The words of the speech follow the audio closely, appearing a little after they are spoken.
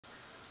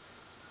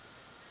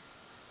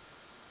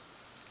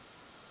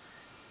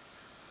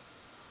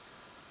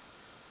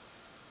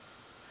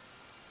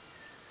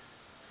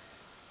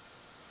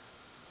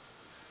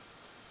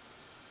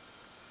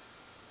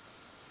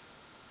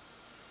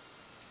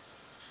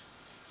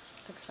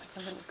Looks like a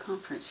little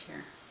conference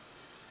here.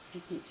 I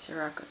think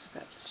Sirocco's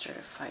about to start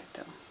a fight,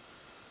 though.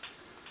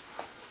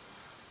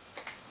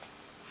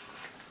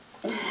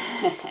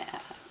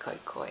 Koi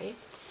koi.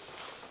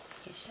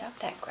 You stop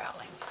that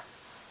growling.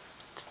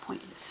 It's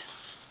pointless.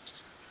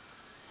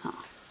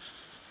 Huh.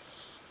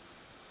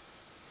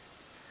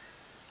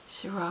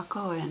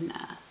 Sirocco and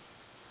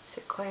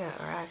Sequoia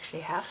are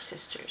actually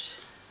half-sisters.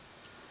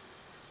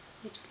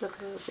 They look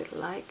a little bit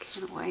alike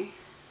in a way.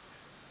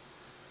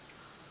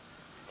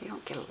 They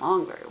don't get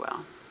along very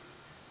well,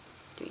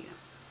 do you?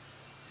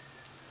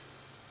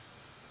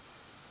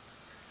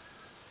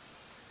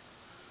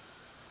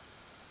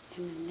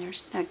 And then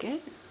there's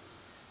Nugget.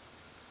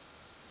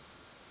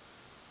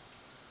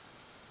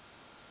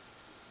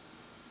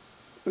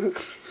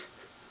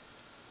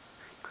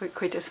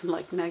 Koi doesn't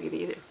like Nugget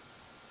either.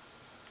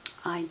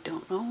 I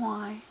don't know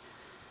why.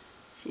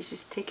 She's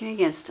just taken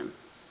against him.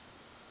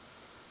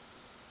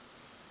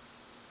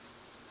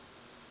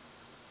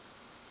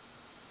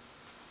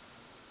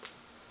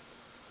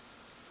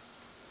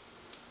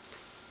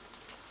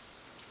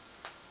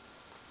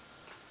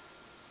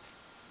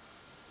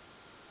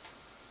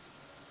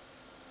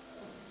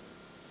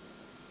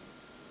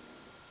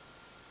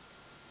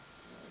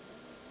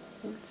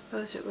 I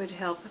suppose it would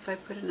help if I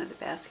put another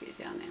basket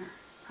down there.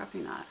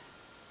 Probably not.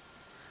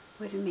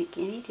 Wouldn't make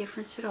any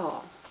difference at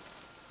all.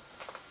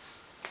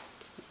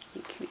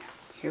 Come here.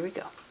 Here we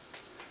go.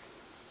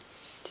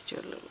 Let's do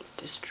a little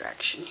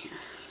distraction here.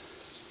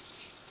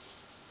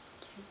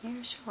 Okay,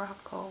 there's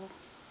Rocco.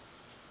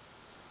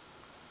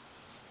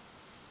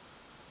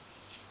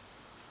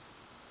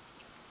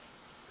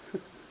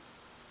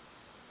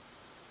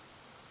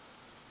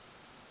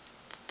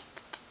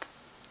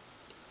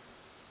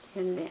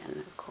 And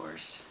then, of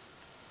course,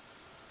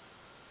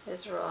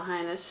 His Royal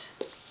Highness.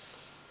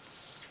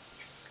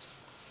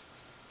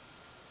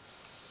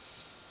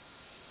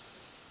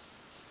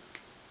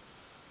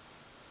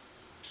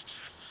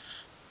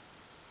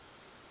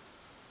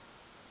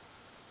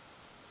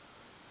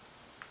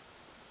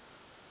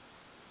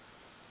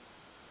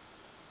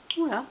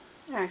 Well,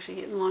 they're actually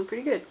getting along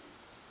pretty good.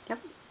 Yep.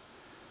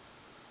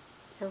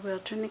 I will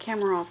turn the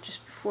camera off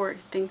just before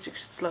things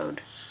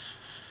explode.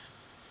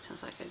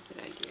 Sounds like a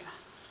good idea.